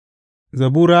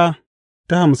Zabura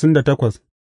ta 58.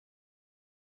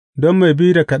 Don mai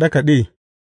bi da kaɗe kaɗe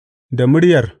da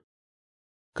muryar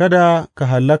Kada ka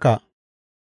hallaka,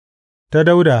 ta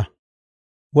Dawuda,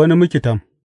 wani miktam.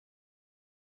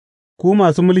 Ku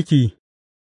masu mulki,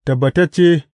 tabbatacce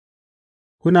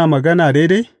kuna magana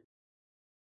daidai?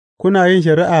 Kuna yin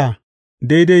shari'a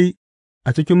daidai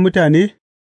a cikin mutane?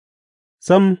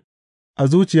 Sam, a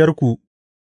zuciyarku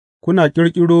kuna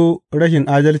ƙirƙiro rashin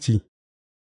adalci,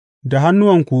 da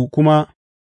hannuwanku kuma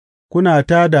kuna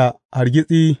tā da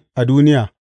hargitsi a duniya;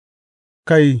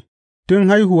 kai, tun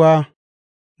haihuwa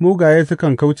mugaye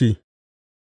sukan kauce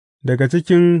daga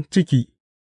cikin ciki;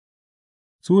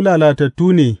 su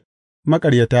lalatattu ne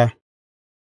maƙaryata,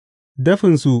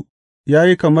 dafinsu ya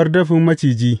yi kamar dafin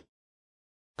maciji,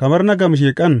 kamar na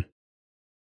gamsheƙan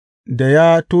da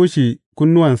ya toshe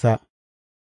kunnuwansa,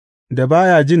 da ba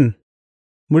ya jin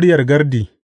muryar gardi.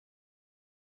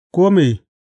 Kome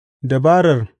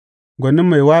dabarar gwanin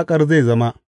mai waƙar zai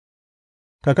zama,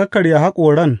 ka kakkarya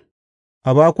haƙoran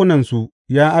a bakunansu,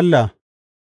 ya Allah,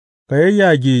 ka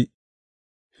yayyage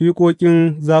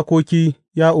fiƙoƙin zakoki,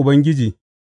 ya Ubangiji,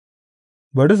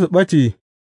 bari su ɓace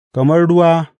kamar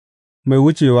ruwa mai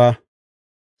wucewa;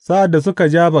 sa'ad da suka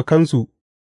ja bakansu,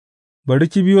 bari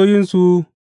kibiyoyinsu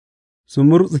su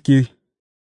murtsuke,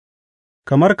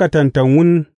 kamar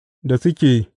katantanwun da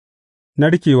suke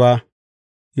narkewa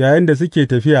yayinda suke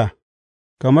tafiya,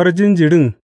 kamar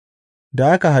jinjirin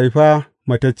da aka haifa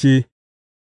matacce,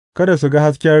 kada su ga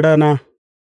hasken rana,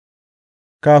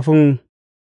 kafin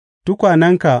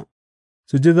tukwanenka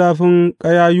su ji zafin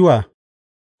ƙayayyuwa,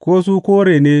 ko su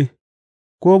kore ne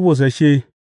ko busasshe,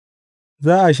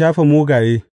 za a shafe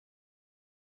mugaye;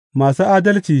 masu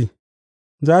adalci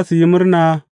za su yi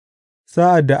murna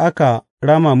sa'ad da aka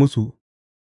rama musu,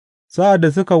 sa'ad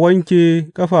da suka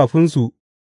wanke ƙafafunsu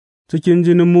cikin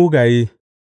jinin mugaye.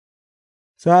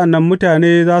 Sa'an nan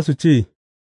mutane za su ce,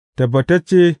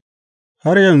 Tabbatacce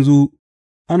har yanzu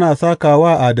ana sāka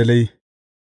wa adalai;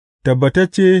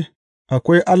 tabbatacce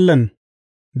akwai Allahn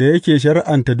da yake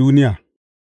shari'anta duniya.